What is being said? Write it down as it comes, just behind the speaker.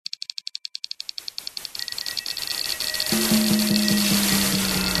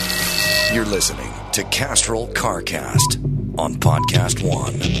You're listening to Castrol CarCast on Podcast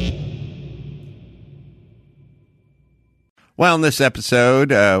One. Well, in this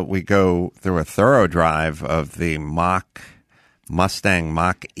episode, we go through a thorough drive of the Mustang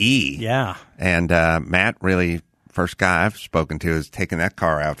Mach-E. Yeah. And Matt, really, first guy I've spoken to, is taking that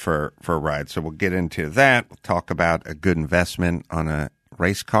car out for a ride. So we'll get into that. We'll talk about a good investment on a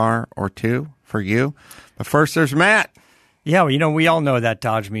race car or two for you. But first, there's Matt. Yeah, well, we all know that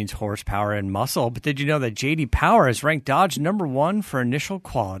Dodge means horsepower and muscle, but did you know that J.D. Power has ranked Dodge number one for initial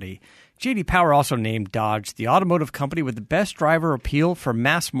quality? J.D. Power also named Dodge the automotive company with the best driver appeal for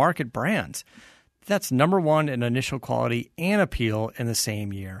mass market brands. That's number one in initial quality and appeal in the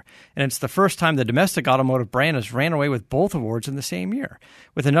same year. And it's the first time the domestic automotive brand has ran away with both awards in the same year.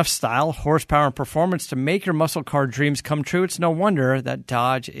 With enough style, horsepower, and performance to make your muscle car dreams come true, it's no wonder that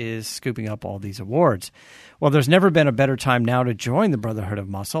Dodge is scooping up all these awards. Well, there's never been a better time now to join the Brotherhood of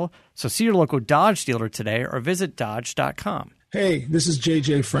Muscle. So see your local Dodge dealer today or visit Dodge.com. Hey, this is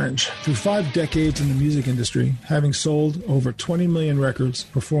JJ French. Through 5 decades in the music industry, having sold over 20 million records,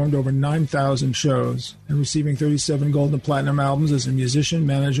 performed over 9,000 shows, and receiving 37 gold and platinum albums as a musician,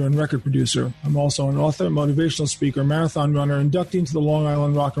 manager, and record producer, I'm also an author, motivational speaker, marathon runner, inductee into the Long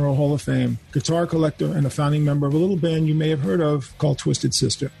Island Rock and Roll Hall of Fame, guitar collector, and a founding member of a little band you may have heard of called Twisted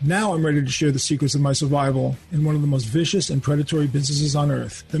Sister. Now I'm ready to share the secrets of my survival in one of the most vicious and predatory businesses on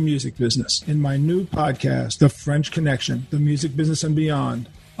earth, the music business, in my new podcast, The French Connection, the music business and beyond,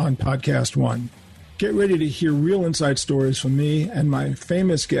 on Podcast One. Get ready to hear real inside stories from me and my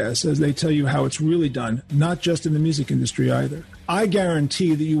famous guests as they tell you how it's really done, not just in the music industry either. I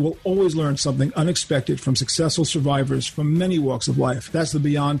guarantee that you will always learn something unexpected from successful survivors from many walks of life. That's the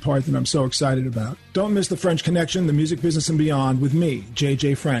beyond part that I'm so excited about. Don't miss The French Connection, the music business and beyond with me,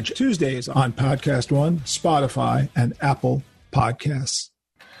 JJ French, Tuesdays on Podcast One, Spotify, and Apple Podcasts.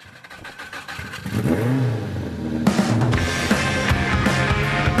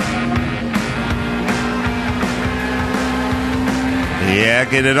 Yeah,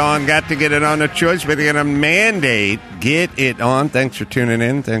 get it on. Got to get it on. No choice, but they're going to mandate get it on. Thanks for tuning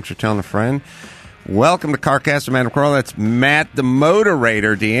in. Thanks for telling a friend. Welcome to CarCast with Matt McQueen. That's Matt the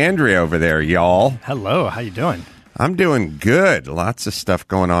Motorator DeAndrea over there, y'all. Hello, how you doing? I'm doing good. Lots of stuff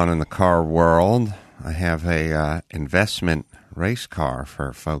going on in the car world. I have a investment race car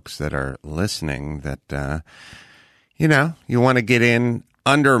for folks that are listening that, you want to get in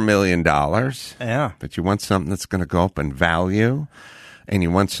under $1 million. Yeah. But you want something that's going to go up in value. And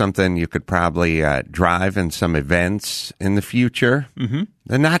you want something you could probably drive in some events in the future. Mm-hmm.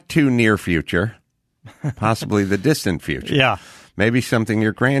 The not too near future, possibly the distant future. Yeah. Maybe something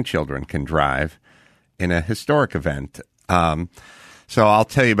your grandchildren can drive in a historic event. So I'll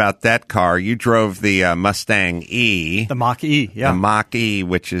tell you about that car. You drove the Mustang E. The Mach-E, yeah. The Mach-E,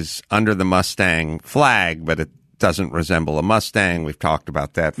 which is under the Mustang flag, but it doesn't resemble a Mustang. We've talked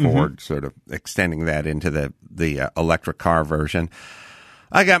about that. Ford sort of extending that into the electric car version.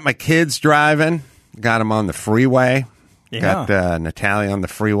 I got my kids driving, got them on the freeway, got Natalia on the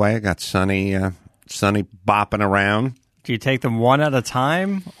freeway, got Sonny bopping around. Do you take them one at a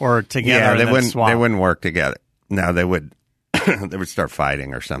time or together? Yeah, they wouldn't work together. No, they would they would start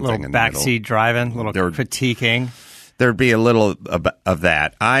fighting or something. Little backseat driving, little critiquing. There'd be a little of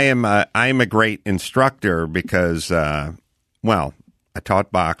that. I am a great instructor because, I taught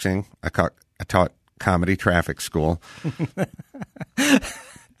boxing. I taught comedy traffic school.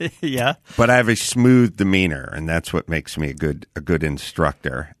 Yeah. But I have a smooth demeanor, and that's what makes me a good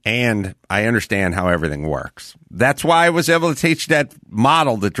instructor. And I understand how everything works. That's why I was able to teach that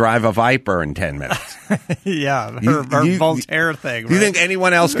model to drive a Viper in 10 minutes. Yeah, her Voltaire thing. Do you think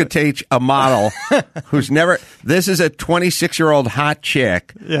anyone else could teach a model who's never... This is a 26-year-old hot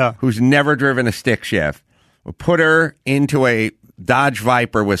chick who's never driven a stick shift. We'll put her into a Dodge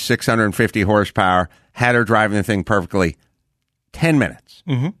Viper with 650 horsepower, had her driving the thing perfectly. 10 minutes.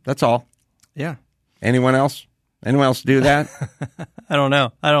 Mm-hmm. That's all. Yeah. Anyone else? Anyone else do that? I don't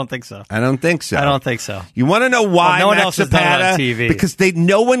know. I don't think so. I don't think so. You want to know why? No one else has done it on TV. Because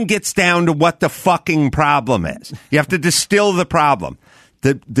no one gets down to what the fucking problem is. You have to distill the problem.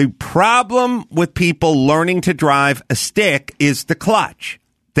 The problem with people learning to drive a stick is the clutch.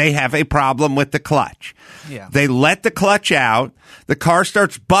 They have a problem with the clutch. Yeah. They let the clutch out, the car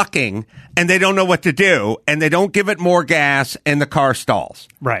starts bucking, and they don't know what to do, and they don't give it more gas, and the car stalls.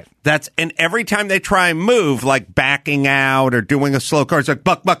 Right. And every time they try and move, like backing out or doing a slow car, it's like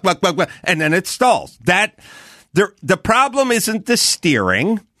buck, and then it stalls. The problem isn't the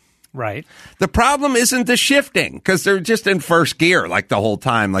steering. Right. The problem isn't the shifting, because they're just in first gear like the whole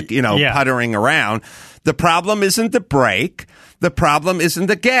time, puttering around. The problem isn't the brake. The problem isn't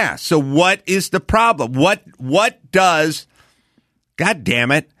the gas. So what is the problem? What does, God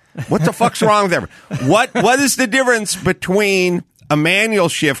damn it, what the fuck's wrong with everyone? What is the difference between a manual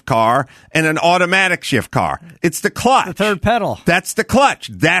shift car and an automatic shift car? It's the clutch. The third pedal. That's the clutch.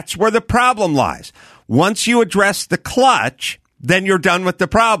 That's where the problem lies. Once you address the clutch, then you're done with the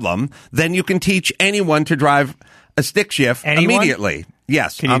problem. Then you can teach anyone to drive a stick shift immediately.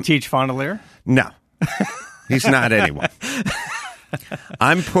 Yes. Can you teach Fondelier? No. He's not anyone.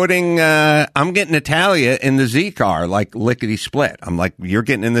 I'm getting Natalia in the Z car like lickety split. I'm like, you're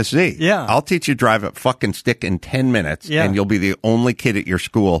getting in this Z. Yeah. I'll teach you to drive a fucking stick in 10 minutes, and you'll be the only kid at your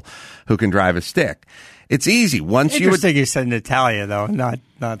school who can drive a stick. It's easy. Interesting you said Natalia, though,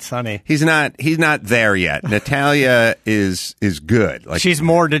 not Sonny. He's not there yet. Natalia is good. Like, she's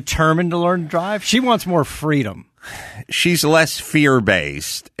more determined to learn to drive. She wants more freedom. She's less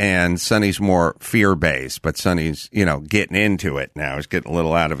fear-based, and Sonny's more fear-based, but Sonny's, getting into it now. He's getting a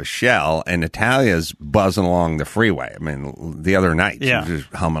little out of his shell, and Natalia's buzzing along the freeway. I mean, the other night, she was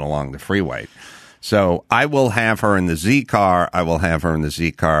just humming along the freeway. So I will have her in the Z car. I will have her in the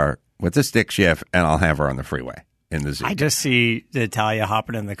Z car with the stick shift, and I'll have her on the freeway in the Z. I just see Natalia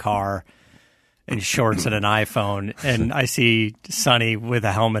hopping in the car in shorts and an iPhone, and I see Sonny with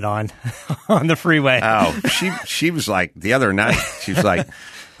a helmet on the freeway. Oh, she was like, the other night, she was like,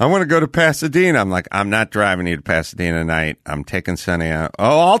 I want to go to Pasadena. I'm like, I'm not driving you to Pasadena tonight. I'm taking Sonny out.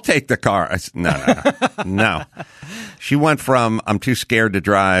 Oh, I'll take the car. I said, no. She went from, I'm too scared to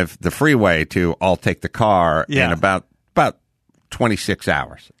drive the freeway to I'll take the car in about 26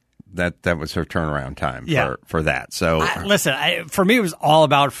 hours. That was her turnaround time for that. So listen, for me, it was all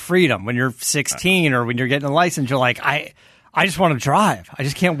about freedom. When you're 16 or when you're getting a license, you're like, I just want to drive. I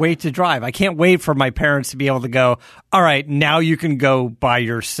just can't wait to drive. I can't wait for my parents to be able to go, all right, now you can go by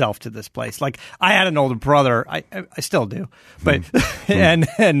yourself to this place. Like, I had an older brother. I still do. But and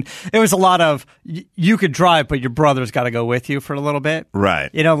it was a lot of, you could drive, but your brother's got to go with you for a little bit. Right.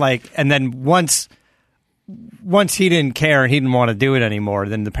 And then once he didn't care and he didn't want to do it anymore,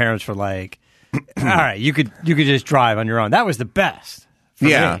 then the parents were like, all right, you could just drive on your own. That was the best for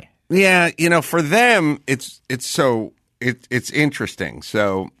me. Yeah, for them, it's interesting.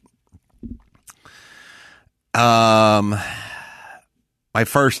 So, my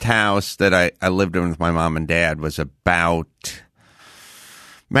first house that I lived in with my mom and dad was about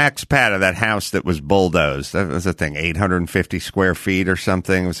Max Pata, that house that was bulldozed. That was a thing, 850 square feet or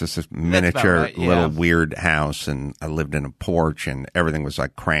something. It was just this miniature little weird house, and I lived in a porch, and everything was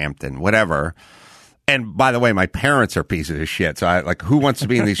like cramped and whatever. And by the way, my parents are pieces of shit. So who wants to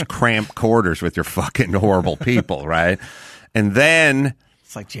be in these cramped quarters with your fucking horrible people, right? And then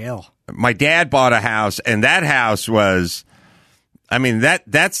it's like jail. My dad bought a house, and that house was,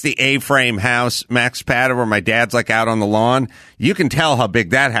 that's the A-frame house, Max Pata, where my dad's like out on the lawn. You can tell how big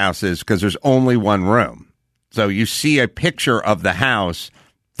that house is because there's only one room. So you see a picture of the house.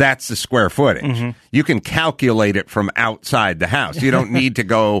 That's the square footage. Mm-hmm. You can calculate it from outside the house. You don't need to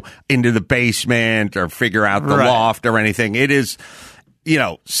go into the basement or figure out the loft or anything. It is,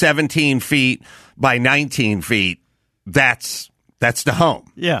 17 feet by 19 feet. That's the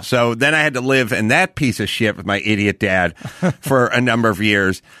home. Yeah. So then I had to live in that piece of shit with my idiot dad for a number of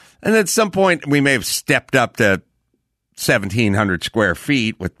years. And at some point, we may have stepped up to 1,700 square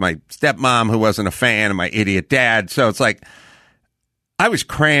feet with my stepmom, who wasn't a fan, and my idiot dad. So it's like, I was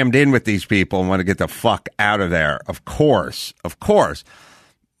crammed in with these people and want to get the fuck out of there. Of course.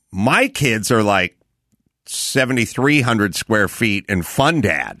 My kids are like 7,300 square feet and fun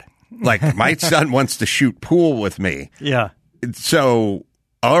dad. Like, my son wants to shoot pool with me. Yeah. So,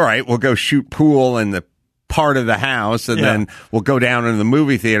 all right, we'll go shoot pool in the part of the house, and then we'll go down into the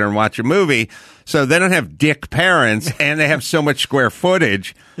movie theater and watch a movie. So they don't have dick parents, and they have so much square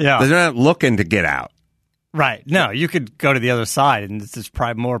footage that they're not looking to get out. Right. No, you could go to the other side, and it's just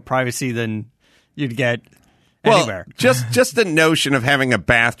more privacy than you'd get anywhere. Well, just the notion of having a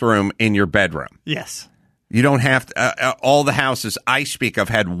bathroom in your bedroom. Yes. You don't have to, all the houses I speak of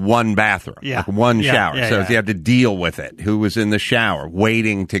had one bathroom, like one shower. So you have to deal with it. Who was in the shower,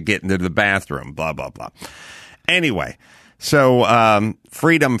 waiting to get into the bathroom, blah, blah, blah. Anyway, so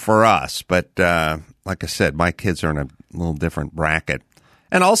freedom for us. But like I said, my kids are in a little different bracket.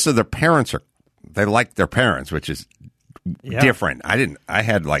 And also their parents they like their parents, which is different. I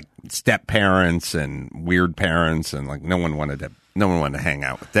had like step parents and weird parents, and like no one wanted to hang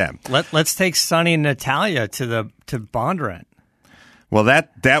out with them. Let's take Sonny and Natalia to Bondurant. Well,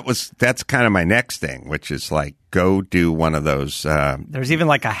 that's kind of my next thing, which is like go do one of those. There's even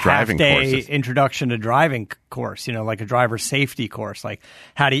like a half-day courses. introduction to driving course, like a driver safety course, like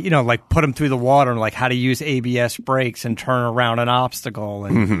how to, like put them through the water, and like how to use ABS brakes and turn around an obstacle.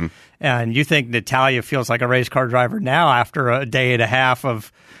 And and you think Natalia feels like a race car driver now after a day and a half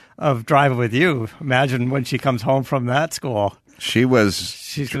of driving with you. Imagine when she comes home from that school. She's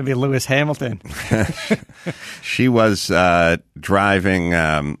going to be Lewis Hamilton. She was driving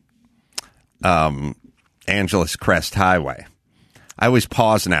Angeles Crest Highway. I always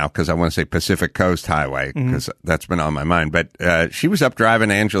pause now because I want to say Pacific Coast Highway because that's been on my mind. But she was up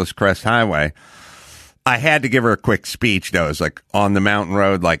driving Angeles Crest Highway. I had to give her a quick speech, though. It was like on the mountain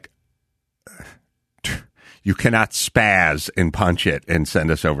road, like, you cannot spaz and punch it and send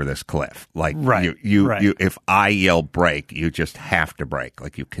us over this cliff. Like, you, if I yell brake, you just have to brake.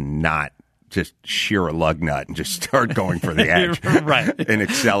 Like, you cannot just shear a lug nut and just start going for the edge and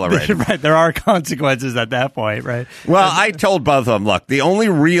accelerate. Right. There are consequences at that point, right? Well, I told both of them, look, the only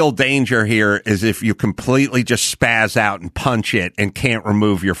real danger here is if you completely just spaz out and punch it and can't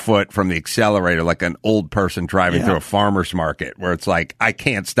remove your foot from the accelerator like an old person driving through a farmer's market where it's like, I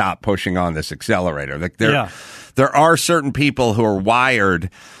can't stop pushing on this accelerator. Like there are certain people who are wired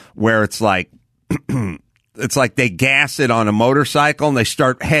where it's like, it's like they gas it on a motorcycle and they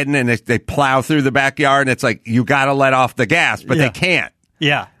start heading and they plow through the backyard and it's like, you got to let off the gas, but they can't.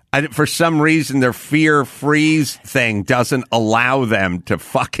 Yeah. For some reason, their fear freeze thing doesn't allow them to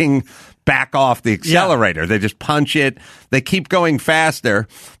fucking back off the accelerator. They just punch it. They keep going faster.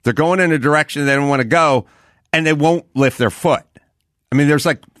 They're going in a direction they don't want to go and they won't lift their foot. I mean, there's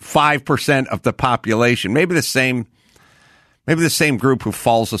like 5% of the population, maybe the same group who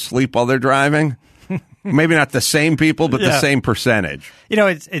falls asleep while they're driving. Maybe not the same people, but the same percentage.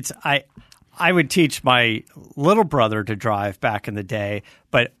 I would teach my little brother to drive back in the day,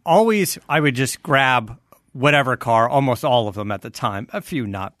 but always I would just grab whatever car, almost all of them at the time, a few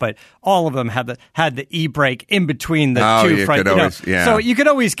not, but all of them had the e-brake in between the two front. So you could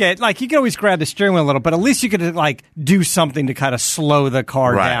always grab the steering wheel a little, but at least you could like do something to kind of slow the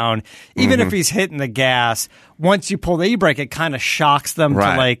car down. Even if he's hitting the gas, once you pull the e-brake, it kind of shocks them to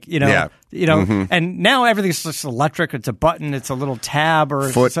like, and now everything's just electric. It's a button, it's a little tab or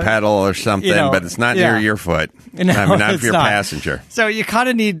foot pedal or something, but it's not near your foot. No, I mean, not if you're a passenger. So you kind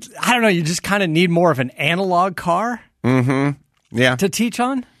of need, I don't know, you just kind of need more of an analog car to teach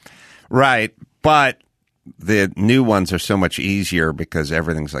on. Right. But the new ones are so much easier because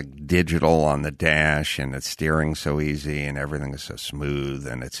everything's like digital on the dash and the steering's so easy and everything is so smooth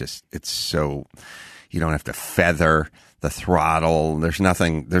and it's so, you don't have to feather the throttle.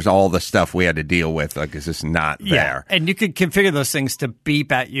 There's all the stuff we had to deal with. Like, it's just not there. And you could configure those things to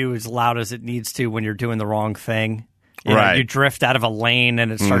beep at you as loud as it needs to when you're doing the wrong thing. You drift out of a lane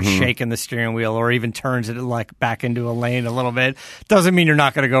and it starts shaking the steering wheel or even turns it like back into a lane a little bit. Doesn't mean you're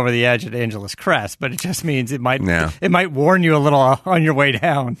not going to go over the edge at Angeles Crest, but it just means it might warn you a little on your way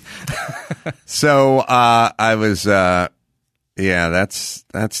down. So I was that's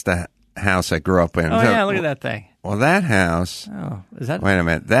the house I grew up in. Oh, yeah, look at that thing. Well, that house... Oh, is that... Wait a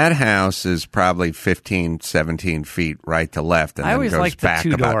minute. That house is probably 15, 17 feet right to left and then goes back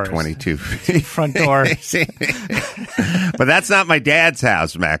about 22 feet. Front doors. But that's not my dad's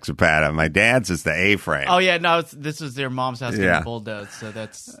house, Max Zapata. My dad's is the A-frame. Oh, yeah, no, this is their mom's house getting bulldozed. So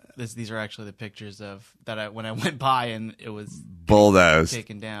these are actually the pictures of that when I went by and it was... Bulldozed.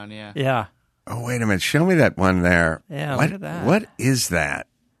 Taken down, Yeah. Oh, wait a minute. Show me that one there. Yeah, look at that. What is that?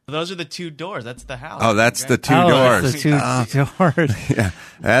 Those are the two doors. That's the house. Oh, that's the two doors. That's the two doors. Yeah,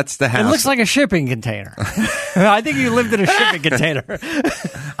 that's the house. It looks like a shipping container. I think you lived in a shipping container.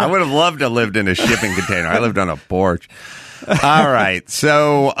 I would have loved to have lived in a shipping container. I lived on a porch. All right.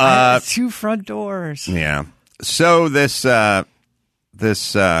 So two front doors. Yeah. So this car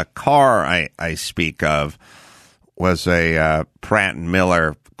I speak of was a Pratt and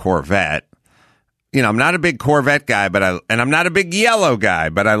Miller Corvette. You know, I'm not a big Corvette guy, and I'm not a big yellow guy,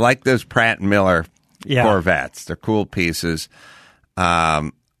 but I like those Pratt and Miller Corvettes. They're cool pieces.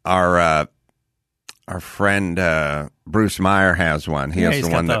 Our friend Bruce Meyer has one. He has the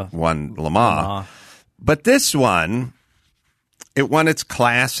one that won Le Mans. But this one, it won its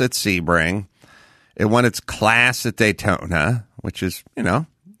class at Sebring. It won its class at Daytona, which is,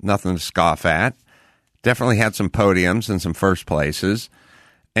 nothing to scoff at. Definitely had some podiums and some first places.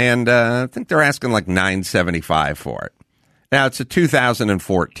 And I think they're asking like $975 for it. Now it's a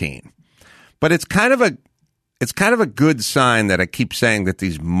 2014, but it's kind of a good sign that I keep saying that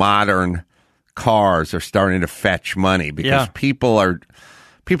these modern cars are starting to fetch money because people are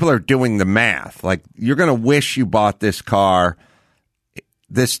doing the math. Like, you're going to wish you bought this car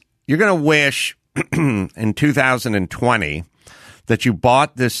you're going to wish in 2020 that you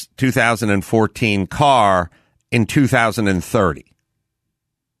bought this 2014 car in 2030.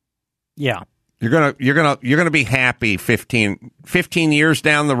 Yeah. You're gonna be happy 15 years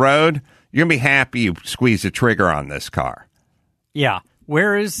down the road. You're gonna be happy you squeezed the trigger on this car. Yeah.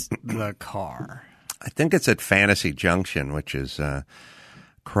 Where is the car? I think it's at Fantasy Junction, which is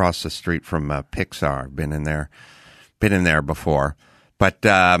across the street from Pixar. Been in there before. But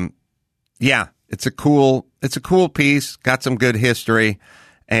yeah, it's a cool piece. Got some good history,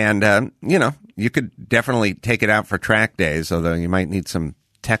 and you could definitely take it out for track days. Although you might need some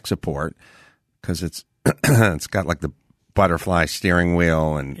tech support because it's got like the butterfly steering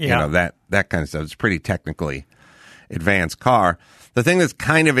wheel and that kind of stuff. It's a pretty technically advanced car. The thing that's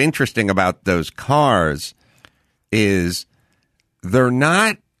kind of interesting about those cars is they're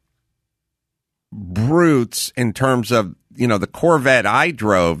not brutes in terms of, the Corvette I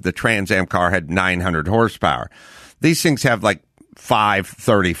drove, the Trans Am car had 900 horsepower. These things have like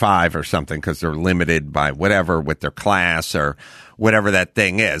 535 or something because they're limited by whatever with their class or whatever that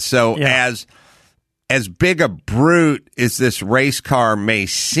thing is. So as big a brute as this race car may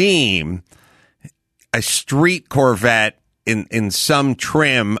seem, a street Corvette in some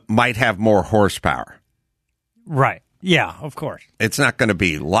trim might have more horsepower. Right. Yeah, of course. It's not going to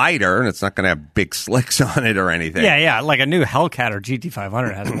be lighter, and it's not going to have big slicks on it or anything. Yeah. Like a new Hellcat or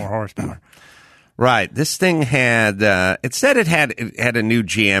GT500 has more horsepower. Right. This thing had, it said it had a new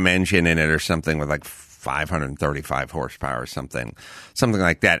GM engine in it or something with like 535 horsepower or something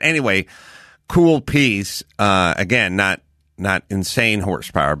like that. Anyway, cool piece. Again, not insane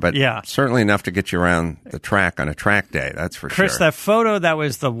horsepower, but certainly enough to get you around the track on a track day. That's for Chris, sure. that photo, that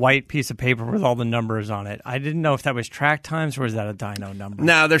was the white piece of paper with all the numbers on it. I didn't know if that was track times or is that a dyno number?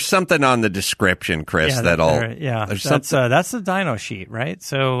 No, there's something on the description, Chris, that's the dyno sheet, right?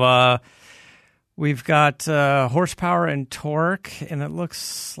 So, we've got horsepower and torque, and it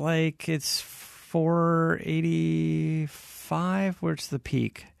looks like it's 485. Where's the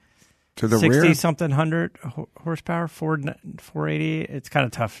peak? To the 60 rear? Something hundred horsepower, 480. It's kind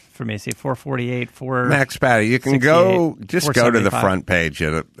of tough for me to see. 448, 4. Max Patty, you can go to the front page.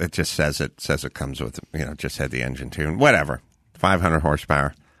 It just says it comes with, just had the engine tune. Whatever. 500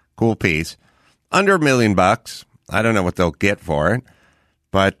 horsepower. Cool piece. Under $1 million. I don't know what they'll get for it,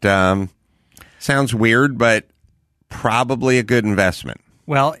 but sounds weird, but probably a good investment.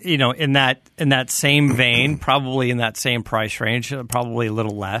 Well, in that same vein, probably in that same price range, probably a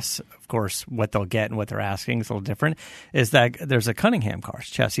little less. Of course, what they'll get and what they're asking is a little different. Is that there's a Cunningham car,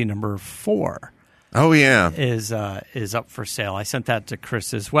 chassis number 4. Oh yeah, is up for sale. I sent that to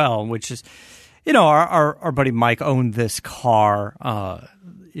Chris as well, which is, our buddy Mike owned this car.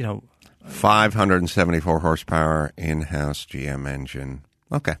 574 horsepower, in-house GM engine.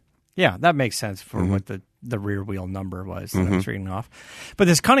 Okay. Yeah, that makes sense for what the rear wheel number was that I was reading off. But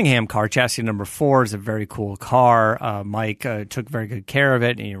this Cunningham car, chassis number 4, is a very cool car. Mike took very good care of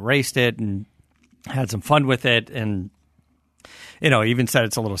it, and he raced it and had some fun with it. And, even said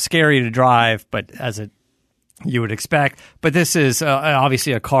it's a little scary to drive, but you would expect. But this is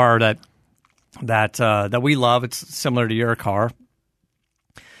obviously a car that we love. It's similar to your car.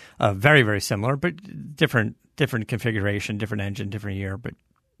 Very, very similar, but different configuration, different engine, different year, but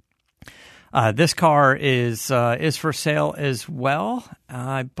this car is for sale as well,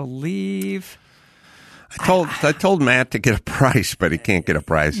 I believe. I told Matt to get a price, but he can't get a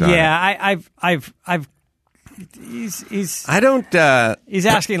price on it. Yeah, he's he's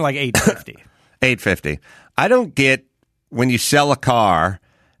asking like $850. $850. I don't get when you sell a car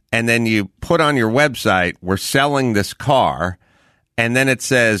and then you put on your website, we're selling this car, and then it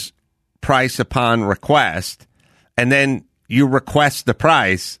says price upon request, and then you request the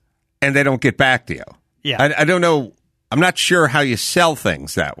price and they don't get back to you. Yeah. I don't know. I'm not sure how you sell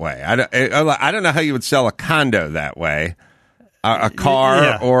things that way. I don't know how you would sell a condo that way, a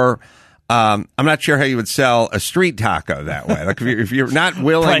car, or I'm not sure how you would sell a street taco that way. Like if you're not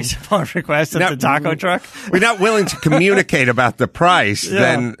willing, price upon request at the taco truck. We're not willing to communicate about the price,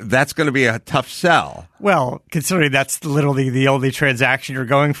 then that's going to be a tough sell. Well, considering that's literally the only transaction you're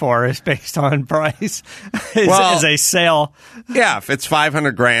going for is based on price, is a sale. Yeah, if it's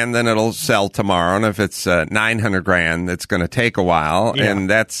 $500,000, then it'll sell tomorrow, and if it's $900,000, it's going to take a while. Yeah. And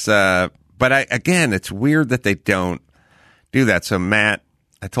that's, again, it's weird that they don't do that. So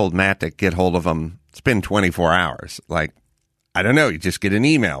I told Matt to get hold of him. It's been 24 hours. Like, I don't know. You just get an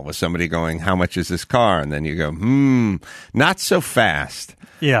email with somebody going, "How much is this car?" And then you go, not so fast.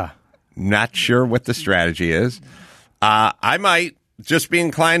 Yeah. Not sure what the strategy is. I might just be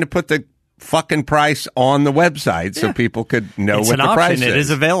inclined to put the fucking price on the website so people could know it's what an the option. price is. It is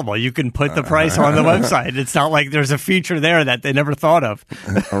available. You can put the price on the website. It's not like there's a feature there that they never thought of.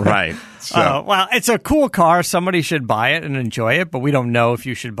 Right. So. Well, it's a cool car. Somebody should buy it and enjoy it, but we don't know if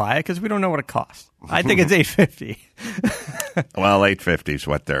you should buy it because we don't know what it costs. I think it's $850. Well, $850 is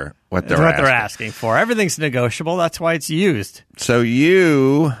what they're asking for. Everything's negotiable. That's why it's used. So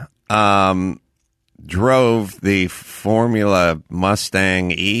you drove the Formula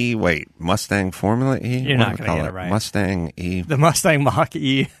Mustang E. Wait, Mustang Formula E? You're not going to get it right. Mustang E. The Mustang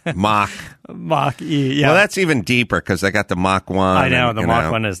Mach-E. Mach-E, yeah. Well, that's even deeper because I got the Mach-1. I know, the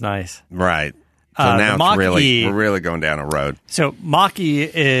Mach-1 is nice. Right. So now we're really going down a road. So Mach-E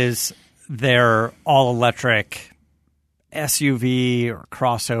is their all-electric SUV or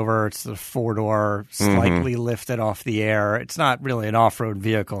crossover. It's the four-door, slightly lifted off the air. It's not really an off-road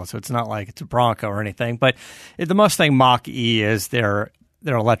vehicle, so it's not like it's a Bronco or anything. But the Mustang Mach-E is their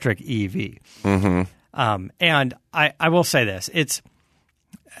electric EV. And I will say this. It's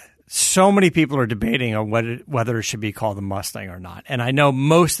so many people are debating on whether it should be called a Mustang or not. And I know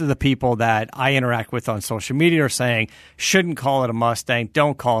most of the people that I interact with on social media are saying, shouldn't call it a Mustang,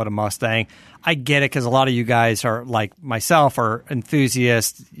 don't call it a Mustang. I get it because a lot of you guys are like myself are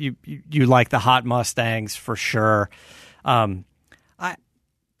enthusiasts. You like the hot Mustangs for sure. I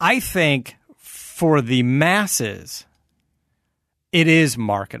think for the masses, it is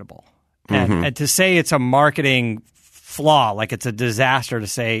marketable. And to say it's a marketing flaw, like it's a disaster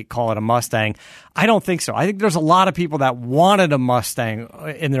to call it a Mustang, I don't think so. I think there's a lot of people that wanted a Mustang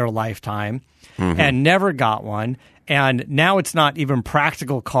in their lifetime and never got one. And now it's not even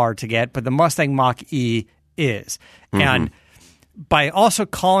practical car to get, but the Mustang Mach-E is. And by also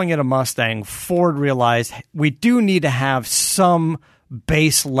calling it a Mustang, Ford realized we do need to have some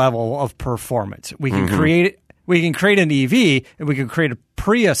base level of performance. We can create an EV and we can create a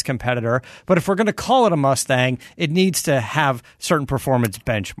Prius competitor, but if we're going to call it a Mustang, it needs to have certain performance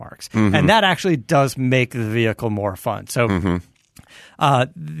benchmarks. And that actually does make the vehicle more fun. So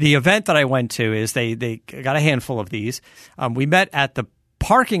the event that I went to is they got a handful of these. We met at the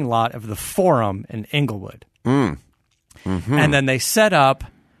parking lot of the Forum in Inglewood. And then they set up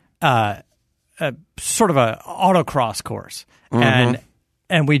a sort of an autocross course. And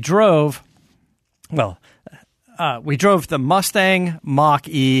we drove, we drove the Mustang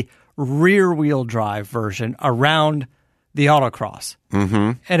Mach-E rear-wheel drive version around the autocross.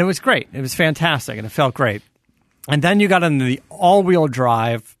 And it was great. It was fantastic, and it felt great. And then you got into the all-wheel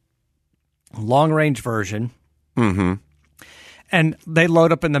drive long-range version. And they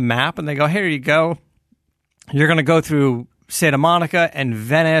load up in the map, and they go, here you go. You're going to go through Santa Monica and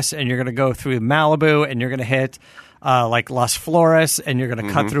Venice, and you're going to go through Malibu, and you're going to hit like Las Flores, and you're going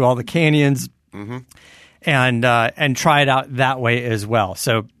to cut through all the canyons. And try it out that way as well.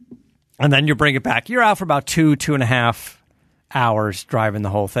 So, and then you bring it back. You're out for about 2.5 hours driving the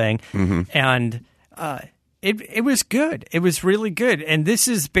whole thing. And it was good. It was really good. And this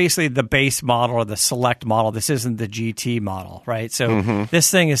is basically the base model or the select model. This isn't the GT model, right? So this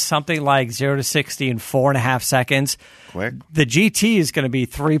thing is something like 0 to 60 in 4.5 seconds. Quick. The GT is going to be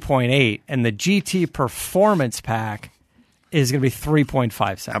 3.8, and the GT Performance Pack is going to be 3.5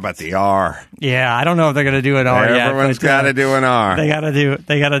 seconds. How about the R? Yeah, I don't know if they're going to do an R yet. Everyone's got to do an R. They got to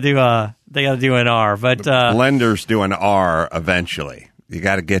do an R. But Blenders do an R eventually. You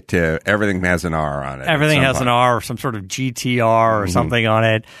got to get to everything has an R on it. Everything has an R or some sort of GTR or something on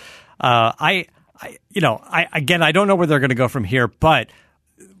it. I don't know where they're going to go from here, but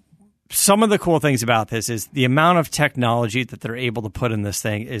some of the cool things about this is the amount of technology that they're able to put in this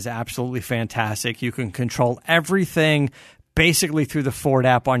thing is absolutely fantastic. You can control everything basically through the Ford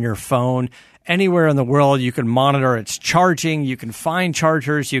app on your phone. Anywhere in the world, you can monitor its charging. You can find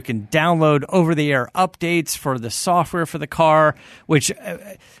chargers. You can download over-the-air updates for the software for the car, which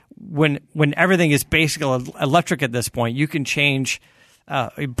when everything is basically electric at this point, you can change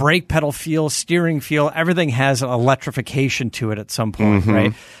brake pedal feel, steering feel. Everything has an electrification to it at some point,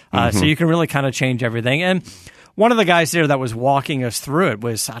 right? So you can really kind of change everything. And one of the guys there that was walking us through it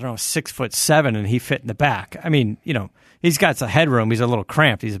was, 6'7", and he fit in the back. I mean, he's got some headroom. He's a little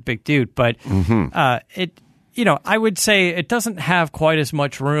cramped. He's a big dude, but I would say it doesn't have quite as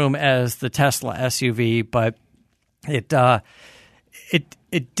much room as the Tesla SUV, but it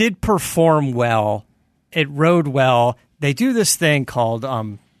did perform well. It rode well. They do this thing called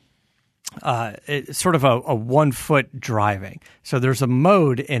it's sort of a 1-foot driving. So there's a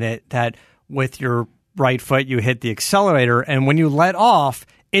mode in it that with your right foot you hit the accelerator, and when you let off,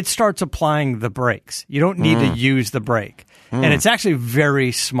 it starts applying the brakes. You don't need to use the brake. And it's actually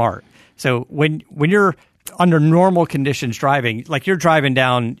very smart. So when you're under normal conditions driving, like you're driving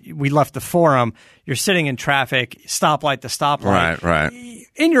down, we left the Forum, you're sitting in traffic, stoplight to stoplight. Right.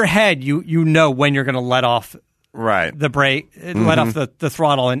 In your head, you know when you're going to let off the brake, let off the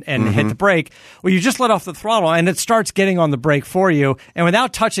throttle and hit the brake. Well, you just let off the throttle and it starts getting on the brake for you. And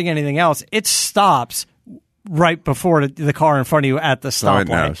without touching anything else, it stops right before the car in front of you at the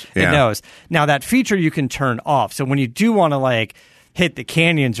stoplight. It knows. Now, that feature you can turn off. So when you do want to like hit the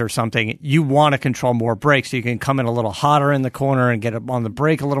canyons or something, you want to control more brakes so you can come in a little hotter in the corner and get on the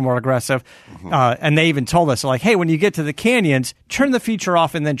brake a little more aggressive. And they even told us, like, hey, when you get to the canyons, turn the feature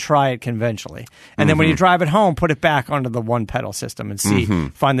off and then try it conventionally. And then when you drive it home, put it back onto the one pedal system and see,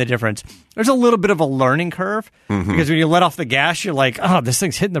 find the difference. There's a little bit of a learning curve because when you let off the gas, you're like, oh, this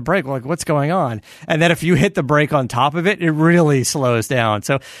thing's hitting the brake. Like, what's going on? And then if you hit the brake on top of it, it really slows down.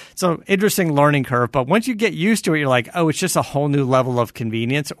 So interesting learning curve. But once you get used to it, you're like, oh, it's just a whole new level of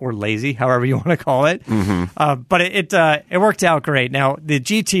convenience or lazy, however you want to call it. But it worked out great. Now, the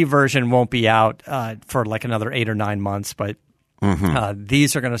GT version won't be out for like another 8 or 9 months, but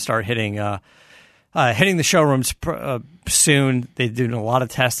these are going to start hitting the showrooms soon. They're doing a lot of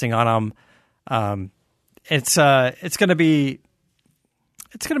testing on them. It's going to be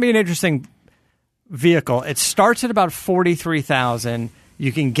an interesting vehicle. It starts at about 43,000.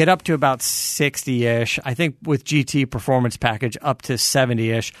 You can get up to about 60-ish. I think with GT Performance Package up to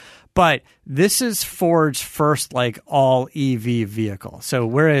 70-ish. But this is Ford's first like all EV vehicle. So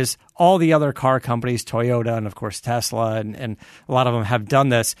whereas all the other car companies, Toyota and of course Tesla and a lot of them have done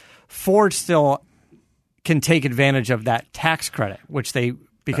this, Ford still can take advantage of that tax credit,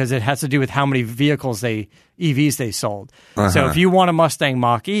 because it has to do with how many EVs they sold. So if you want a Mustang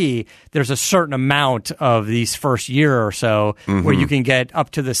Mach-E, there's a certain amount of these first year or so where you can get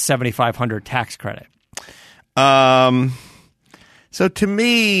up to the $7,500 tax credit. So to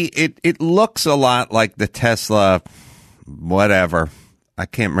me, it looks a lot like the Tesla, whatever. I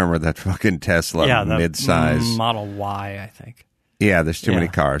can't remember that fucking Tesla midsize. Model Y, I think. Yeah, there's too many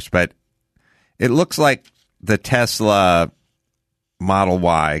cars. But it looks like the Tesla Model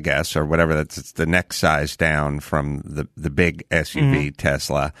Y, I guess, or whatever. It's the next size down from the big SUV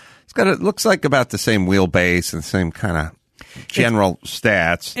Tesla. It looks like about the same wheelbase and the same kind of general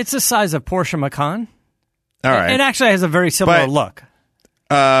stats. It's the size of Porsche Macan. All right. It actually has a very similar look.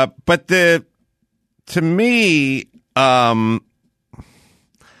 But to me, that's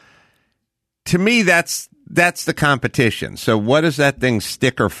the competition. So what is that thing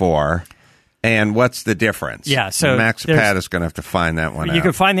sticker for? And what's the difference? Yeah, so Max Pat is going to have to find that one out. You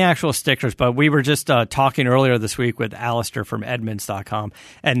can find the actual stickers, but we were just talking earlier this week with Alistair from Edmunds.com,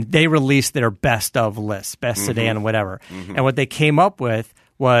 and they released their best of lists, best sedan, whatever. And what they came up with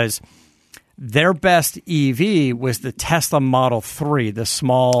was their best EV was the Tesla Model 3, the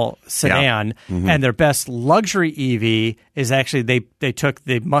small sedan, and their best luxury EV is actually they took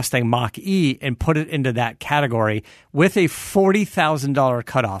the Mustang Mach-E and put it into that category with a $40,000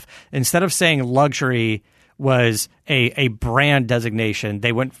 cutoff. Instead of saying luxury was a brand designation,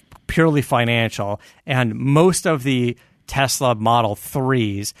 they went purely financial, and most of the Tesla Model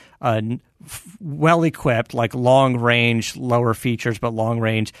 3s, well-equipped, like long-range, lower features, but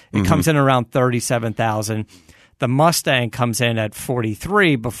long-range, it comes in around $37,000. The Mustang comes in at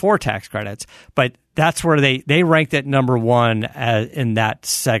 $43,000 before tax credits, but that's where they ranked it number one in that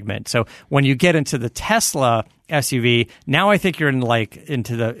segment. So when you get into the Tesla SUV, now I think you're into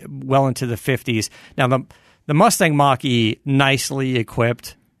the 50s. Now the Mustang Mach-E, nicely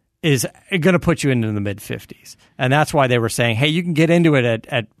equipped, is going to put you into the mid-50s. And that's why they were saying, hey, you can get into it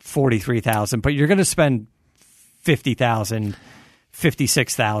at $43,000, but you're going to spend $50,000,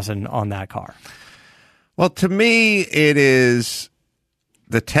 $56,000 on that car. Well, to me, it is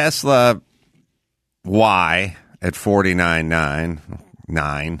the Tesla Y at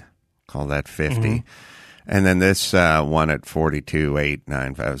 $49,999, call that $50,000. And then this one at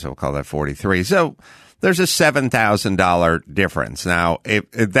 $42,895, so we'll call that $43,000. So there's a $7,000 difference. Now, if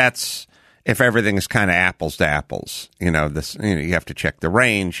everything is kind of apples to apples, you have to check the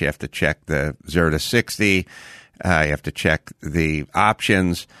range, you have to check the 0 to 60, you have to check the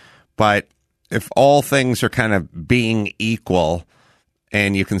options. But if all things are kind of being equal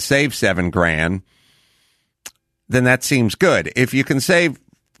and you can save $7,000, then that seems good. If you can save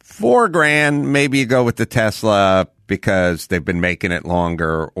 $4,000, maybe you go with the Tesla because they've been making it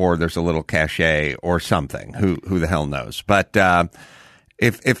longer, or there's a little cachet or something. Who the hell knows? But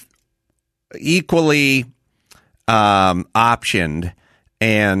if equally optioned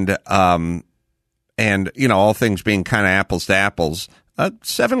and all things being kind of apples to apples,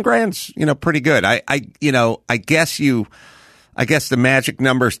 $7,000's pretty good. I I guess the magic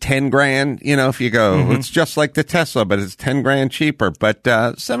number is 10 grand. You know, if you go, it's just like the Tesla, but it's 10 grand cheaper. But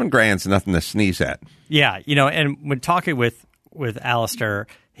 $7 grand's nothing to sneeze at. Yeah, you know, and when talking with Alistair,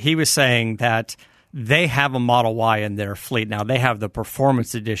 he was saying that they have a Model Y in their fleet. Now, they have the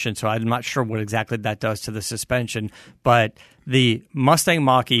Performance Edition, so I'm not sure what exactly that does to the suspension, but the Mustang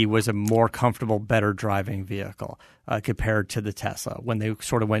Mach-E was a more comfortable, better driving vehicle compared to the Tesla when they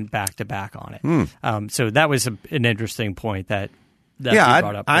sort of went back-to-back on it. So that was an interesting point that you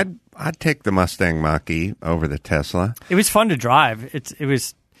brought up. I'd take the Mustang Mach-E over the Tesla. It was fun to drive. It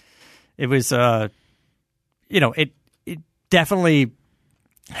was it definitely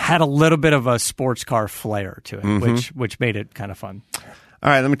had a little bit of a sports car flair to it, which made it kind of fun. All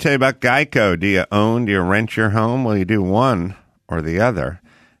right, let me tell you about Geico. Do you rent your home? Well, you do one or the other,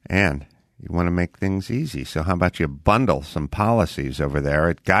 and you want to make things easy. So how about you bundle some policies over there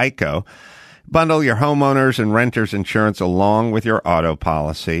at Geico? Bundle your homeowners and renters insurance along with your auto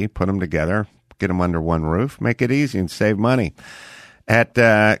policy. Put them together, get them under one roof, make it easy and save money. At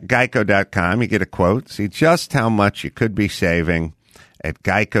Geico.com, you get a quote, see just how much you could be saving at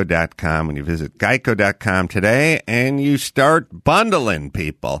Geico.com when you visit Geico.com today and you start bundling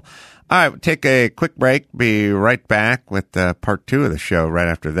people. All right, we'll take a quick break. Be right back with part 2 of the show right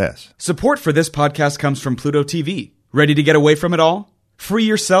after this. Support for this podcast comes from Pluto TV. Ready to get away from it all? Free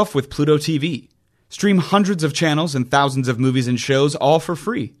yourself with Pluto TV. Stream hundreds of channels and thousands of movies and shows all for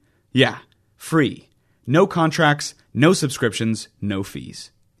free. Yeah, free. No contracts, no subscriptions, no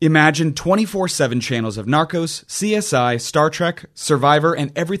fees. Imagine 24/7 channels of Narcos, CSI, Star Trek, Survivor,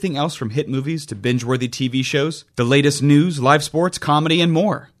 and everything else from hit movies to binge-worthy TV shows, the latest news, live sports, comedy, and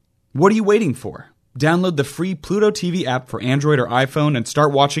more. What are you waiting for? Download the free Pluto TV app for Android or iPhone and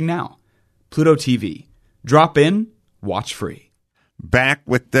start watching now. Pluto TV. Drop in, watch free. Back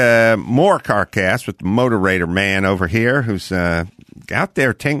with more CarCast with the Motorator man over here who's out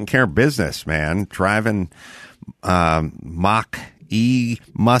there taking care of business, man, driving Mach-E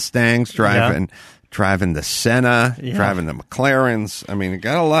Mustangs, driving the Senna, driving the McLarens. I mean, it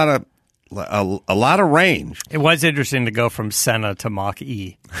got a lot of range. It was interesting to go from Senna to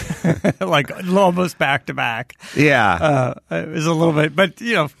Mach-E, like almost back to back. Yeah, it was a little bit, but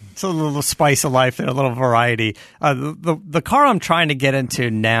it's a little spice of life and a little variety. The car I'm trying to get into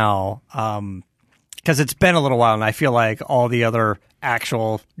now, because it's been a little while, and I feel like all the other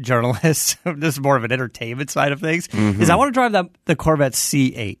actual journalists, this is more of an entertainment side of things, is I want to drive the Corvette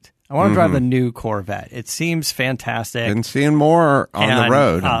C8. I want to drive the new Corvette. It seems fantastic. Been seeing more on the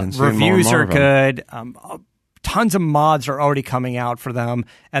road. Reviews are good. Tons of mods are already coming out for them,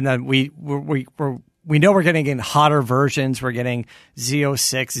 and then we know we're getting in hotter versions. We're getting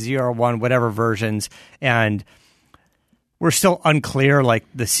Z06, Z01, whatever versions, and we're still unclear. Like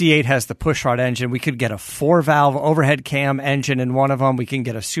the C8 has the pushrod engine. We could get a 4-valve overhead cam engine in one of them. We can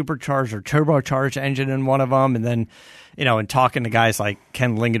get a supercharged or turbocharged engine in one of them, and then. And talking to guys like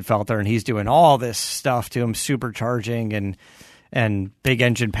Ken Lingenfelter, and he's doing all this stuff to him, supercharging and big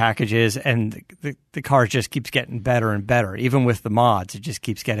engine packages, and the car just keeps getting better and better. Even with the mods, it just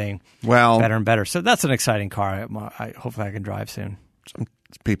keeps getting better and better. So that's an exciting car. Hopefully I can drive soon. Some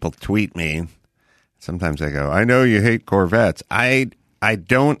people tweet me. Sometimes I go, I know you hate Corvettes. I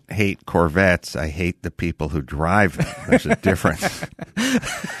don't hate Corvettes. I hate the people who drive them. There's a difference.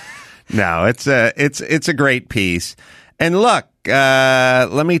 No, it's a great piece. And look,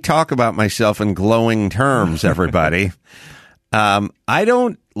 let me talk about myself in glowing terms, everybody. I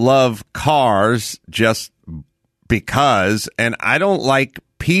don't love cars just because, and I don't like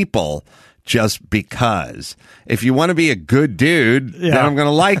people just because. If you want to be a good dude, then I'm going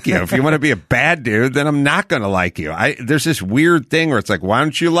to like you. If you want to be a bad dude, then I'm not going to like you. There's this weird thing where it's like, why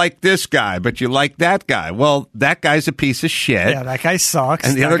don't you like this guy, but you like that guy? Well, that guy's a piece of shit. Yeah, that guy sucks.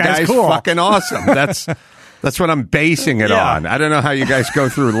 And the other guy's cool. fucking awesome. That's what I'm basing it on. I don't know how you guys go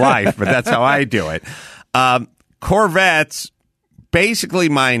through life, but that's how I do it. Corvettes, basically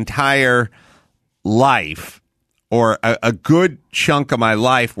my entire life, or a good chunk of my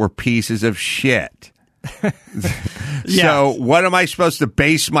life, were pieces of shit. So what am I supposed to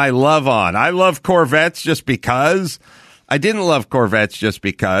base my love on? I love Corvettes just because. I didn't love Corvettes just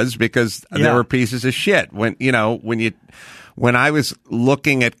because they were pieces of shit. When I was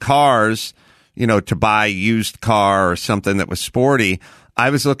looking at cars, to buy a used car or something that was sporty,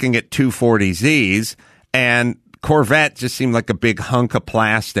 I was looking at 240Zs, and Corvette just seemed like a big hunk of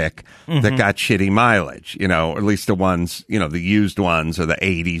plastic that got shitty mileage, or at least the ones, the used ones or the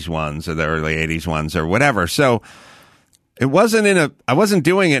 80s ones or the early 80s ones or whatever. So I wasn't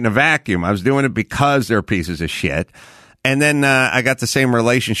doing it in a vacuum. I was doing it because they're pieces of shit. And then I got the same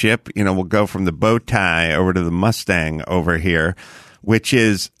relationship. We'll go from the bow tie over to the Mustang over here, which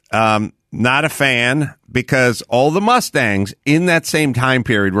is not a fan because all the Mustangs in that same time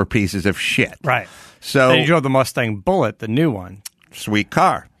period were pieces of shit. Right. So then you drove the Mustang Bullet, the new one. Sweet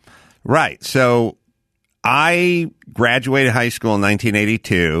car. Right. So I graduated high school in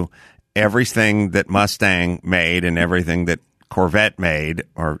 1982. Everything that Mustang made and everything that Corvette made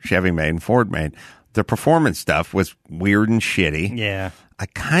or Chevy made and Ford made, the performance stuff was weird and shitty. Yeah. I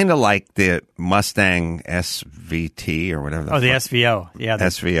kind of like the Mustang SVT or whatever. The SVO. Yeah.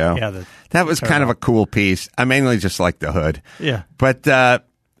 SVO. Yeah. That was kind of a cool piece. I mainly just like the hood. Yeah. But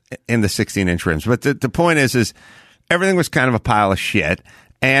in the 16-inch rims. But the point is everything was kind of a pile of shit.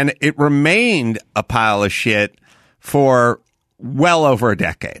 And it remained a pile of shit for well over a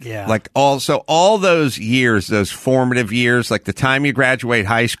decade. Yeah. Like all those years, those formative years, like the time you graduate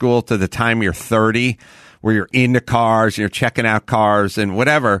high school to the time you're 30, where you're into cars, you're checking out cars and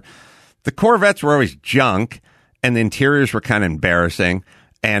whatever, the Corvettes were always junk and the interiors were kind of embarrassing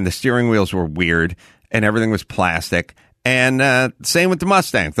and the steering wheels were weird and everything was plastic. And same with the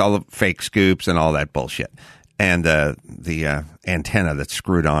Mustang, with all the fake scoops and all that bullshit. And the antenna that's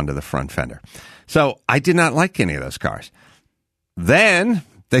screwed onto the front fender. So I did not like any of those cars. Then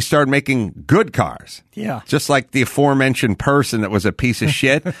they started making good cars. Yeah. Just like the aforementioned person that was a piece of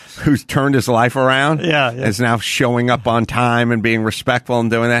shit who's turned his life around. Yeah. Is now showing up on time and being respectful and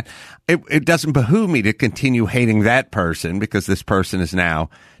doing that. It doesn't behoove me to continue hating that person because this person is now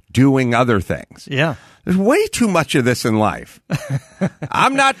doing other things. Yeah. There's way too much of this in life.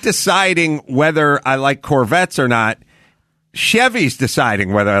 I'm not deciding whether I like Corvettes or not. Chevy's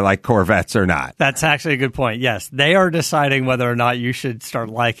deciding whether I like Corvettes or not. That's actually a good point. Yes, they are deciding whether or not you should start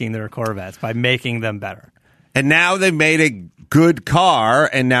liking their Corvettes by making them better. And now they made a good car,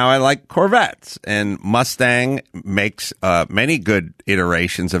 and now I like Corvettes. And Mustang makes many good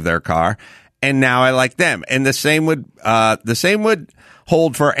iterations of their car, and now I like them. And the same would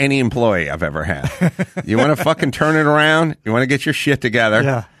hold for any employee I've ever had. You want to fucking turn it around? You want to get your shit together?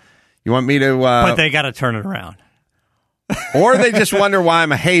 Yeah. You want me to? But they got to turn it around. Or they just wonder why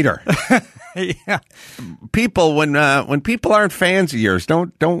I'm a hater. Yeah. People, when people aren't fans of yours,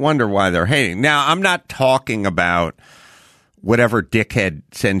 don't wonder why they're hating. Now, I'm not talking about whatever dickhead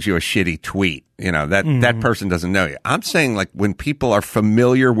sends you a shitty tweet. That person doesn't know you. I'm saying like when people are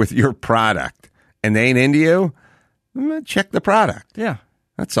familiar with your product and they ain't into you, check the product. Yeah.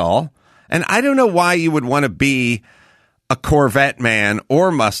 That's all. And I don't know why you would want to be a Corvette man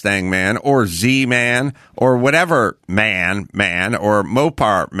or Mustang man or Z man or whatever man or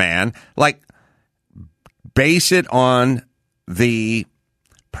Mopar man. Like, base it on the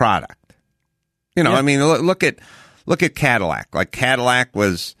product. Yeah. I mean, look at Cadillac. Like, Cadillac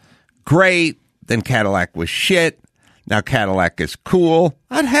was great, then Cadillac was shit. Now Cadillac is cool.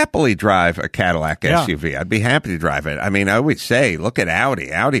 I'd happily drive a Cadillac SUV. I'd be happy to drive it. I mean, I always say, look at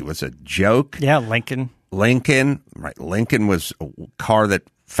Audi. Audi was a joke. Yeah, Lincoln, right? Lincoln was a car that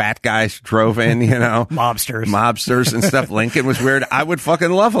fat guys drove in, mobsters and stuff. Lincoln was weird. I would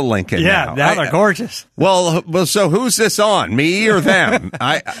fucking love a Lincoln. Yeah, now they're gorgeous. Well, so who's this on? Me or them?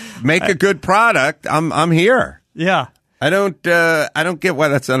 I make a good product. I'm here. Yeah. I don't get why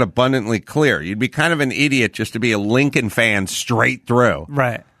that's not abundantly clear. You'd be kind of an idiot just to be a Lincoln fan straight through.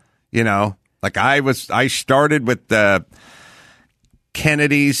 Right. Like I started with the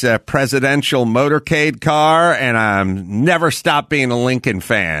Kennedy's presidential motorcade car, and I never stopped being a Lincoln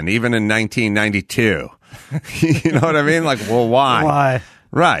fan, even in 1992. You know what I mean? Like, well, why? Why?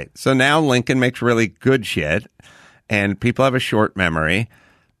 Right. So now Lincoln makes really good shit, and people have a short memory,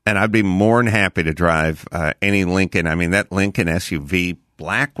 and I'd be more than happy to drive any Lincoln. I mean, that Lincoln SUV,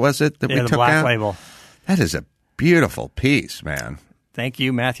 black, was it, that we took out? Yeah, the black label. That is a beautiful piece, man. Thank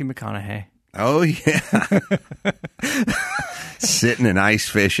you, Matthew McConaughey. Oh, yeah. Sitting and ice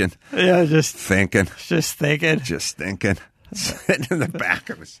fishing. Yeah, just thinking. Sitting in the back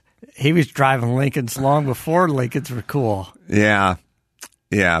of us. He was driving Lincolns long before Lincolns were cool. Yeah.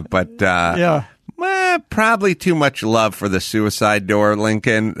 Yeah, but probably too much love for the suicide door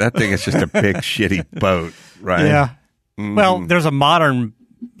Lincoln. That thing is just a big shitty boat, right? Yeah. Mm. Well, there's a modern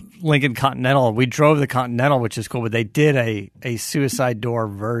Lincoln Continental. We drove the Continental, which is cool, but they did a suicide door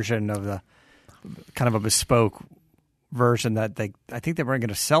version of the kind of a bespoke version that I think they were going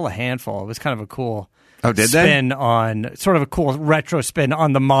to sell a handful. It was kind of a cool spin on, sort of a cool retro spin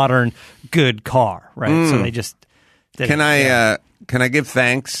on the modern good car, right? So they just did Can I give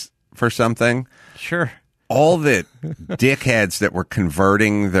thanks for something? Sure. All the dickheads that were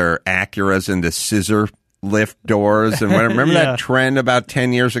converting their Acuras into scissor lift doors, and remember that trend about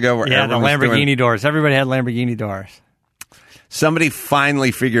 10 years ago where the Lamborghini doors. Everybody had Lamborghini doors. Somebody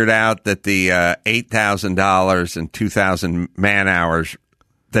finally figured out that the $8,000 and 2,000 man hours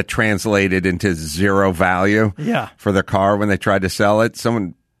that translated into zero value for the car when they tried to sell it.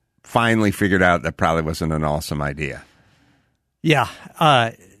 Someone finally figured out that probably wasn't an awesome idea. Yeah.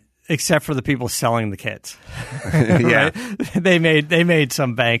 Except for the people selling the kits. Yeah. Right? They made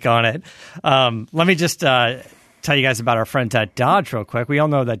some bank on it. Let me just tell you guys about our friends at Dodge real quick. We all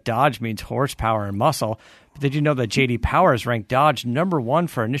know that Dodge means horsepower and muscle. But did you know that J.D. Power has ranked Dodge #1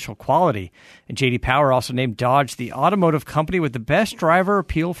 for initial quality? And J.D. Power also named Dodge the automotive company with the best driver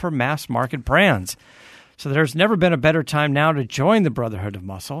appeal for mass market brands. So there's never been a better time now to join the Brotherhood of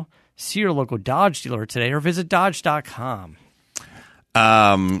Muscle. See your local Dodge dealer today or visit Dodge.com.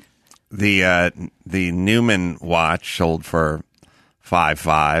 The Newman watch sold for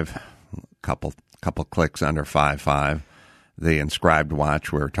 $5,500, couple clicks under $5,500. The inscribed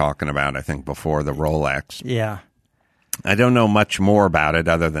watch we were talking about, I think, before the Rolex. Yeah. I don't know much more about it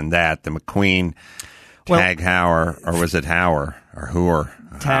other than that. The McQueen Tag Heuer, or was it Heuer or Heuer?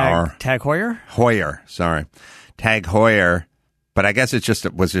 Tag Heuer? Heuer, sorry. Tag Heuer, but I guess it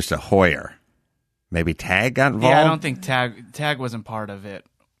was just a Heuer. Maybe Tag got involved? Yeah, I don't think Tag wasn't part of it.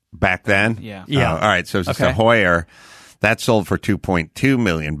 Back then? Yeah. Yeah. All right, so it's just a Heuer. That sold for $2.2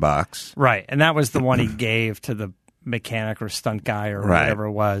 million. Right, and that was the one he gave to the mechanic or stunt guy or whatever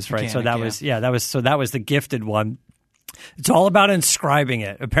it was, right? Mechanic, that was the gifted one. It's all about inscribing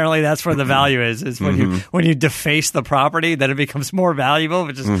it. Apparently, that's where the value is when you deface the property, then it becomes more valuable,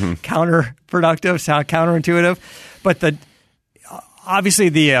 which is counterproductive, sound counterintuitive. But obviously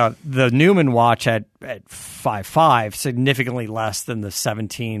the Newman watch at $5,500, significantly less than the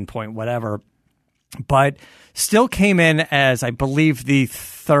 17 point whatever, but still came in as, I believe, the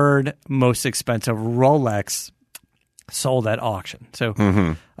third most expensive Rolex sold at auction. So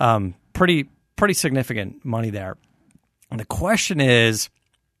pretty significant money there. And the question is,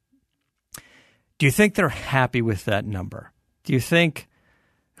 do you think they're happy with that number? Do you think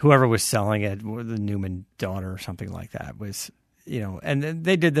whoever was selling it, the Newman daughter or something like that, was, and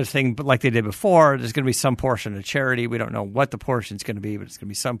they did their thing like they did before. There's going to be some portion of charity. We don't know what the portion's going to be, but it's going to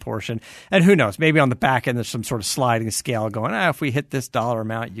be some portion. And who knows? Maybe on the back end, there's some sort of sliding scale going, if we hit this dollar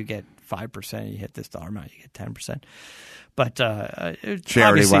amount, you get 5%. You hit this dollar amount, you get 10%. But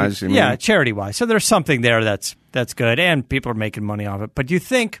charity-wise, charity-wise. So there's something there that's good, and people are making money off it. But do you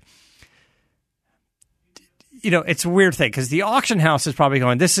think, it's a weird thing, because the auction house is probably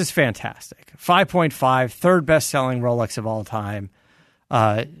going, this is fantastic. 5.5, third best-selling Rolex of all time.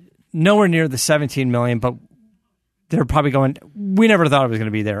 Nowhere near the 17 million, but they're probably going, we never thought it was going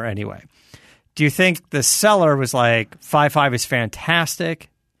to be there anyway. Do you think the seller was like, 5.5 is fantastic?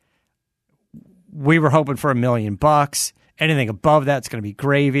 We were hoping for $1 million. Anything above that's going to be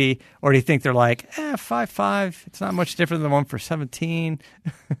gravy. Or do you think they're like, 5.5, it's not much different than the one for 17?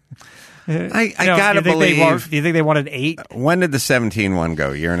 I gotta believe. Do you think they wanted 8? When did the 17 one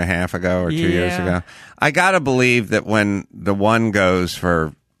go? A year and a half ago or 2 years ago? I gotta believe that when the one goes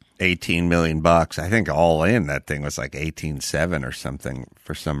for $18 million, I think all in that thing was like 18.7 or something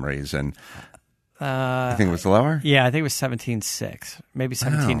for some reason. I think it was lower. Yeah, I think it was 17.6, maybe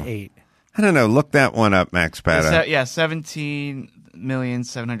 17.8. I don't know. Look that one up, Max Pata.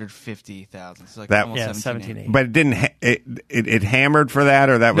 17,750,000. So like almost 17.8. But it didn't. It hammered for that,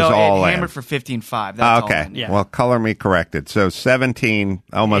 or that was all it hammered for 15.5. That's okay. All in. Yeah. Well, color me corrected. So 17,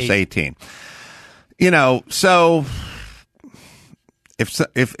 almost 18. So if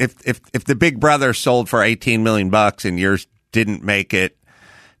the big brother sold for $18 million and yours didn't make it,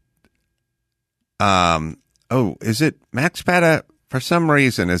 is it Max Pata? For some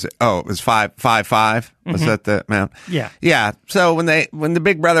reason, it was 5.5. Was that the amount? Yeah. Yeah. So when the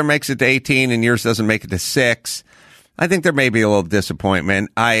big brother makes it to 18 and yours doesn't make it to 6, I think there may be a little disappointment.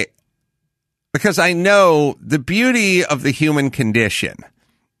 Because I know the beauty of the human condition.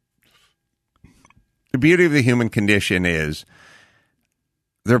 The beauty of the human condition is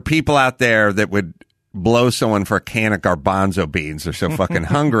there are people out there that would blow someone for a can of garbanzo beans. They're so fucking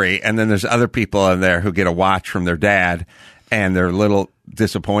hungry. And then there's other people out there who get a watch from their dad, and they're a little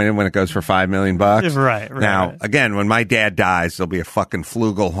disappointed when it goes for $5 million. Right. Now, again, when my dad dies, there'll be a fucking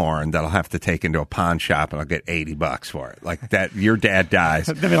flugelhorn that I'll have to take into a pawn shop, and I'll get $80 for it. Like that, your dad dies.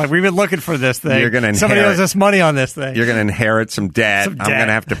 They'll be like, we've been looking for this thing. You're gonna Somebody owes us money on this thing. You're going to inherit some debt. I'm going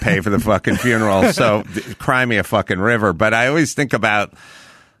to have to pay for the fucking funeral. So cry me a fucking river. But I always think about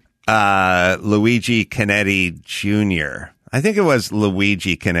Luigi Canetti Jr. I think it was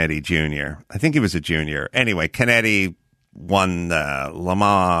Luigi Canetti Jr. I think he was a junior. Anyway, Canetti won Le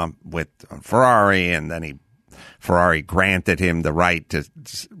Mans with Ferrari, and then Ferrari granted him the right to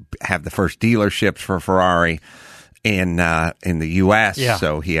have the first dealerships for Ferrari. in the U.S. Yeah.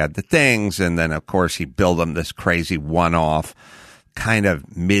 So he had the things, and then of course he built them this crazy one-off kind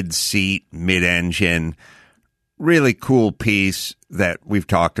of mid-seat, mid-engine, really cool piece that we've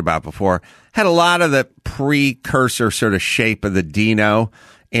talked about before. Had a lot of the precursor sort of shape of the Dino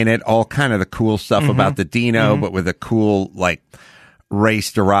in it, all kind of the cool stuff about the Dino, but with a cool like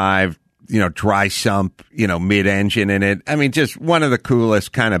race-derived, dry sump, mid-engine in it. I mean, just one of the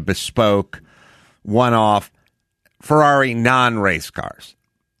coolest kind of bespoke, one-off Ferrari non-race cars.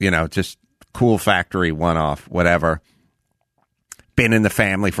 Just cool factory, one-off, whatever. Been in the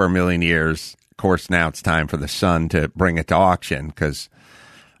family for a million years. Of course, now it's time for the son to bring it to auction because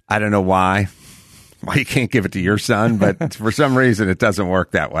I don't know why you can't give it to your son, but for some reason it doesn't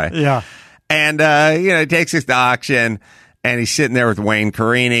work that way. Yeah. And, he takes it to auction and he's sitting there with Wayne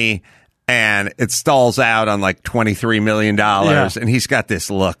Carini and it stalls out on like $23 million. Yeah. And he's got this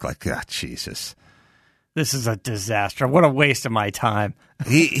look like, oh, Jesus. This is a disaster. What a waste of my time.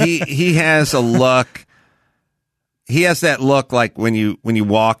 He has a look. He has that look like when you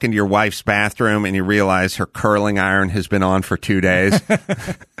walk into your wife's bathroom and you realize her curling iron has been on for 2 days.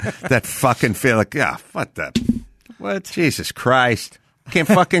 That fucking feel like, what? Jesus Christ. Can't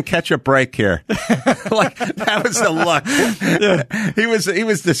fucking catch a break here. Like that was the look. Yeah. He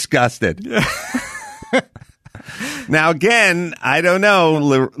was disgusted. Yeah. Now again, I don't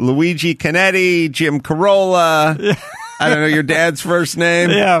know, Luigi Canetti, Jim Corolla. Yeah. I don't know your dad's first name.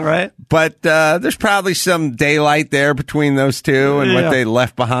 Yeah, right. But there's probably some daylight there between those two and what they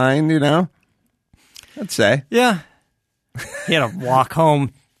left behind, I'd say. Yeah. He had to walk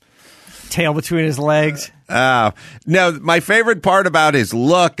home, tail between his legs. No, my favorite part about his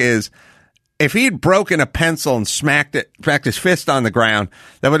look is if he'd broken a pencil and smacked his fist on the ground,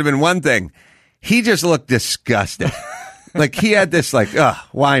 that would have been one thing. He just looked disgusted. Like he had this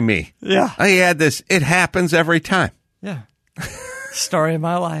why me? Yeah. He had this, it happens every time. Yeah. Story of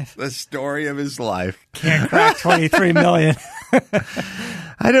my life. The story of his life. Can't crack 23 million.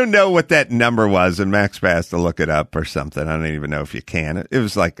 I don't know what that number was, and Max has to look it up or something. I don't even know if you can. It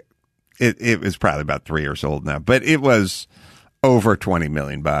was like, it was probably about 3 years old now, but it was over $20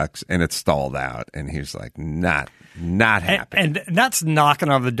 million and it stalled out. And he was like, not happy. And that's knocking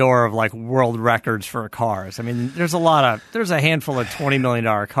on the door of like world records for cars. I mean, there's a handful of $20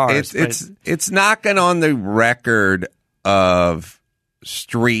 million cars. It's knocking on the record of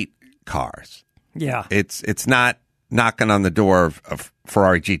street cars. Yeah. It's not knocking on the door of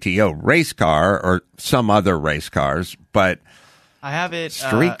Ferrari GTO race car or some other race cars, but I have it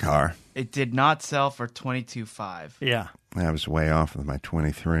street car. It did not sell for $22,500. Yeah. I was way off with my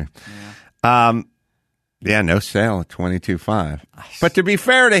 23. Yeah. No sale at $22,500. But to be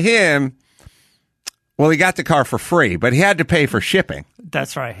fair to him, well, he got the car for free, but he had to pay for shipping.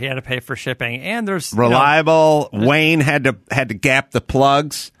 That's right. He had to pay for shipping, and there's reliable. Wayne had to gap the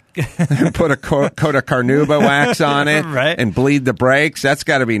plugs, put a coat of Carnauba wax on it, right, and bleed the brakes. That's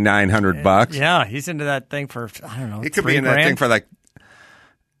got to be $900. Yeah, he's into that thing for I don't know. He could be in that thing for like,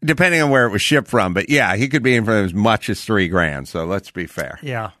 depending on where it was shipped from, but yeah, he could be in for as much as $3,000. So let's be fair.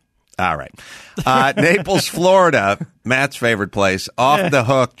 Yeah. All right. Naples, Florida, Matt's favorite place. Off the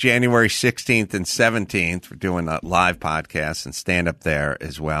Hook, January 16th and 17th. We're doing a live podcast and stand up there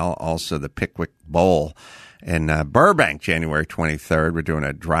as well. Also, the Pickwick Bowl in Burbank, January 23rd. We're doing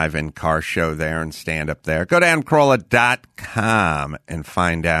a drive-in car show there and stand up there. Go to AdamCarolla.com and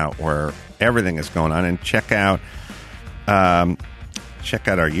find out where everything is going on and check out our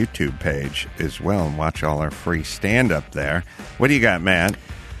YouTube page as well and watch all our free stand-up there. What do you got, Matt?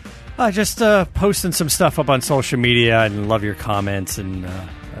 Just posting some stuff up on social media and love your comments. And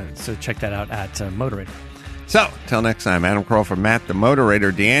so check that out at Motorator. So, till next time, Adam Carolla for Matt the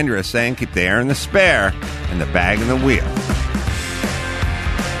Motorator, Deandra saying keep the air in the spare and the bag in the wheel.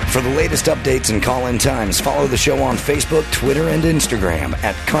 For the latest updates and call-in times, follow the show on Facebook, Twitter, and Instagram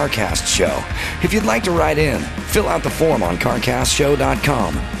at CarCast Show. If you'd like to write in, fill out the form on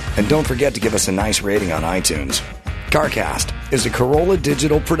CarCastShow.com. And don't forget to give us a nice rating on iTunes. CarCast is a Corolla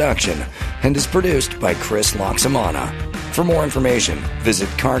digital production and is produced by Chris Loxamana. For more information, visit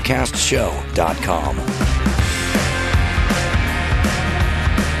CarCastShow.com.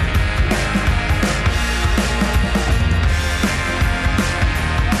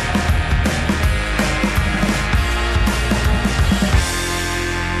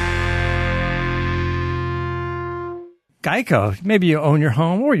 Geico. Maybe you own your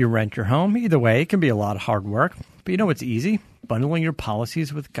home or you rent your home. Either way, it can be a lot of hard work. But you know what's easy? Bundling your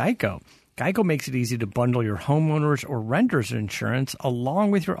policies with Geico. Geico makes it easy to bundle your homeowners or renters insurance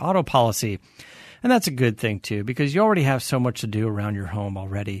along with your auto policy. And that's a good thing, too, because you already have so much to do around your home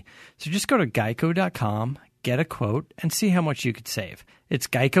already. So just go to geico.com, get a quote, and see how much you could save. It's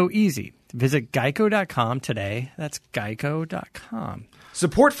Geico Easy. Visit geico.com today. That's geico.com.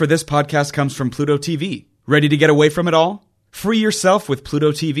 Support for this podcast comes from Pluto TV. Ready to get away from it all? Free yourself with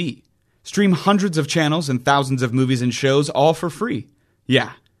Pluto TV. Stream hundreds of channels and thousands of movies and shows all for free.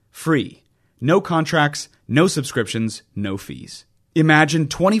 Yeah, free. No contracts, no subscriptions, no fees. Imagine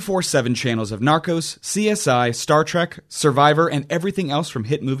 24/7 channels of Narcos, CSI, Star Trek, Survivor, and everything else from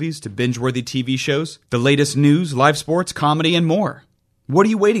hit movies to binge-worthy TV shows, the latest news, live sports, comedy, and more. What are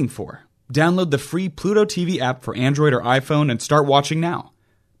you waiting for? Download the free Pluto TV app for Android or iPhone and start watching now.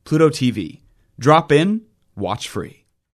 Pluto TV. Drop in, watch free.